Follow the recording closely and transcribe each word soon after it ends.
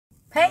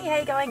Hey, how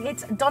you going?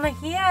 It's Donna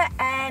here,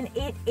 and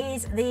it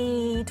is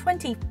the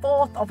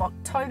 24th of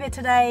October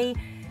today.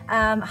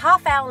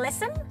 Half-hour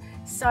lesson,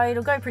 so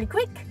it'll go pretty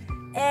quick.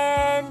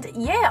 And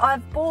yeah,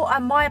 I've bought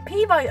my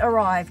pivot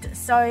arrived.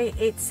 So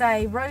it's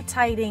a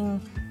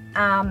rotating,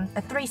 a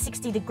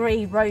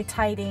 360-degree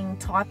rotating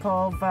type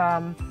of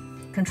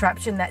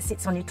contraption that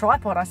sits on your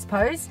tripod, I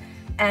suppose,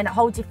 and it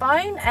holds your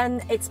phone,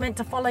 and it's meant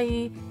to follow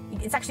you.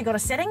 It's actually got a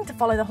setting to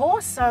follow the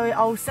horse, so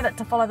I'll set it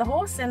to follow the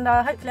horse, and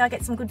hopefully I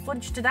get some good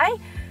footage today.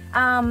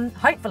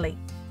 Hopefully,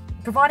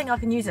 providing I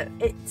can use it.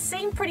 It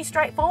seemed pretty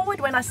straightforward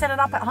when I set it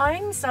up at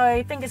home,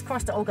 so fingers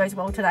crossed it all goes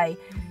well today.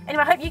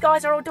 Anyway, I hope you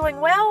guys are all doing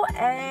well,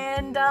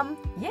 and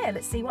yeah,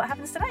 let's see what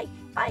happens today.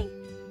 Bye.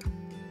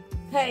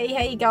 Hey,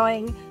 how you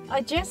going?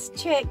 I just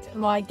checked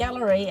my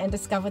gallery and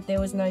discovered there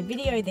was no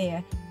video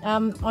there.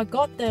 I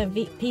got the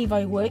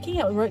Pivo working.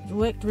 It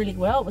worked really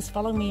well. It was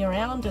following me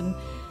around, and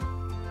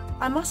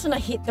I mustn't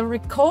have hit the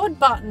record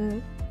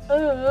button.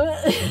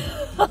 And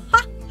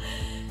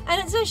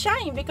it's a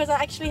shame because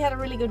I actually had a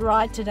really good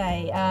ride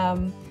today.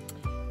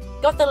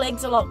 Got the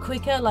legs a lot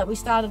quicker. Like, we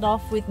started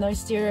off with no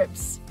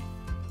stirrups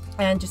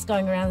and just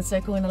going around the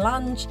circle in a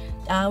lunge.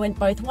 Went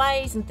both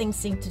ways and things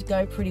seemed to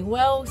go pretty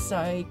well.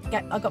 So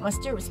I got my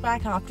stirrups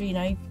back after,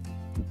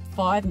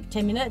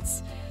 5-10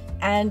 minutes,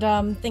 and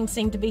things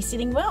seemed to be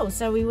sitting well.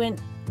 So we went,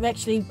 my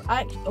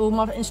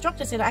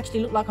instructor said it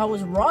actually looked like I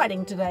was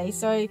riding today.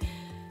 So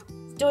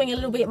doing a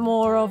little bit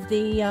more of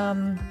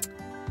the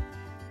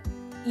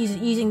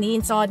using the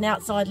inside and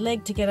outside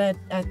leg to get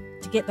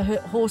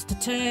the horse to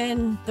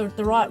turn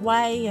the right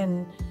way,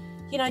 and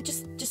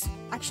just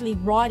actually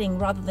riding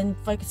rather than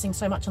focusing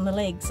so much on the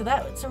leg. So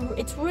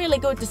it's really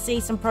good to see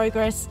some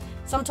progress.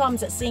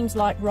 Sometimes it seems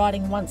like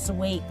riding once a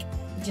week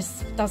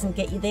just doesn't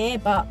get you there,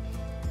 but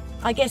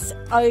I guess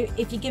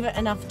if you give it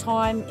enough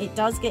time, it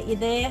does get you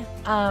there,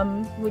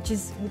 which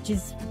is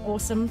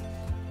awesome.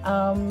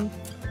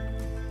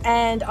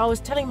 And I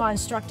was telling my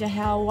instructor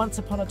how once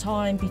upon a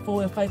time, before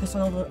we were focused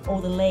on all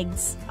the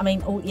legs,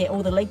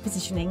 all the leg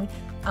positioning,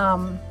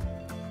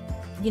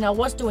 I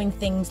was doing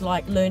things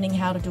like learning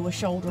how to do a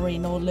shoulder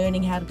in, or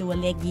learning how to do a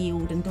leg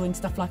yield, and doing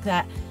stuff like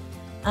that.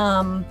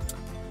 And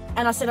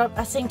I said,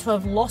 I seem to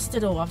have lost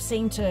it all. I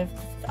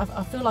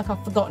feel like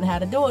I've forgotten how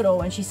to do it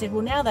all. And she said,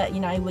 well, now that,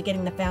 we're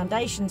getting the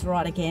foundations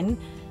right again,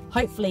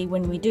 hopefully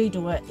when we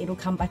do it, it'll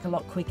come back a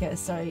lot quicker.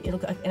 So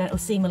it'll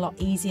seem a lot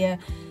easier.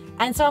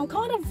 And so I'm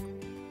kind of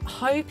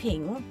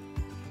hoping,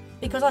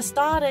 because I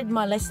started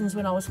my lessons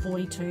when I was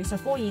 42, so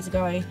 4 years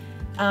ago.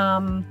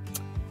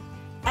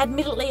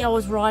 Admittedly, I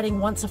was riding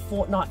once a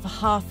fortnight for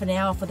half an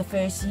hour for the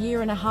first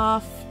year and a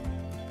half,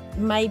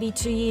 maybe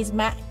 2 years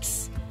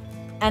max,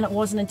 and it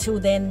wasn't until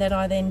then that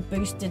I then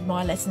boosted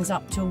my lessons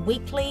up to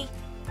weekly.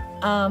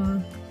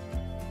 So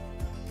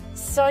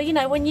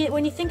when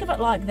you think of it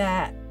like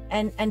that,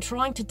 and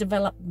trying to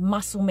develop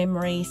muscle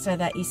memory so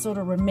that you sort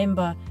of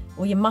remember,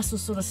 or your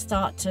muscles sort of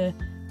start to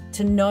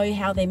know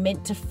how they're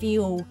meant to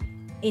feel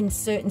in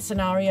certain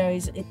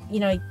scenarios.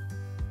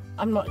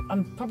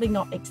 I'm probably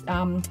not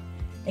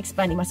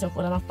explaining myself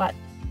well enough, but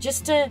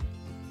just to,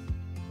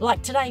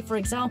 like today, for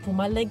example,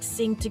 my legs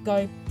seemed to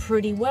go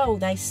pretty well.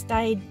 They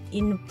stayed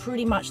in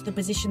pretty much the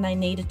position they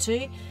needed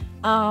to,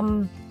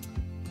 and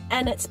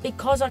it's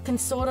because I can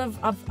sort of,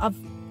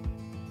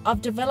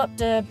 I've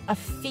developed a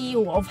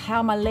feel of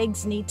how my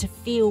legs need to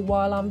feel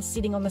while I'm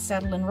sitting on the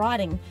saddle and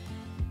riding.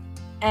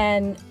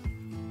 And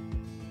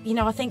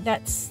I think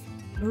that's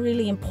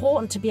really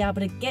important to be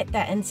able to get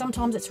that, and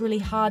sometimes it's really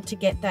hard to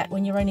get that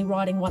when you're only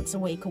riding once a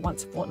week or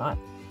once a fortnight.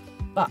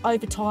 But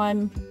over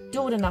time,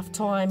 do it enough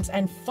times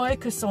and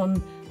focus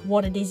on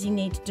what it is you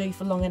need to do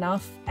for long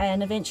enough,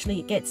 and eventually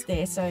it gets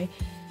there. So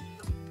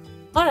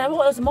I don't know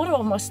what was the motto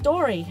of my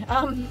story.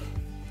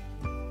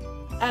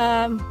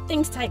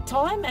 Things take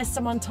time, as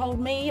someone told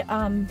me,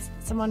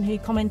 someone who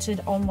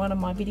commented on one of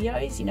my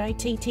videos,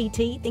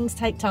 TTT, things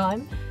take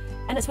time.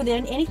 And it's with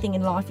anything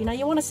in life.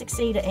 You want to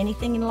succeed at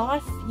anything in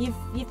life,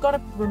 you've got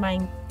to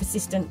remain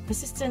persistent.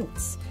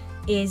 Persistence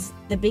is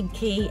the big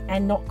key,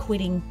 and not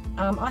quitting.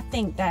 I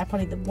think they're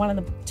probably one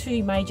of the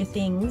two major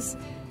things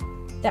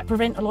that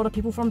prevent a lot of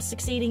people from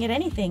succeeding at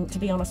anything, to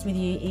be honest with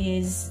you,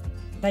 is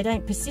they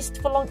don't persist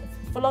for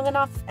long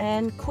enough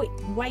and quit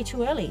way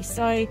too early.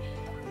 So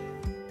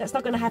that's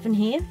not going to happen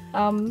here.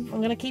 I'm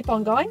going to keep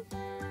on going.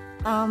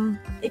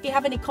 If you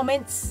have any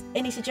comments,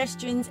 any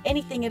suggestions,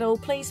 anything at all,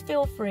 please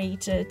feel free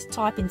to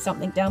type in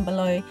something down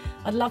below.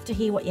 I'd love to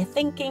hear what you're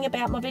thinking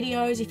about my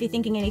videos, if you're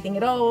thinking anything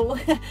at all.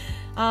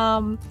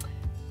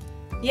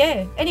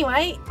 Yeah,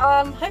 anyway,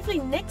 hopefully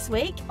next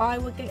week I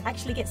will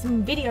actually get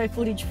some video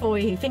footage for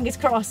you, fingers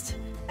crossed.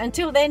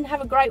 Until then,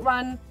 have a great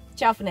one.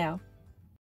 Ciao for now.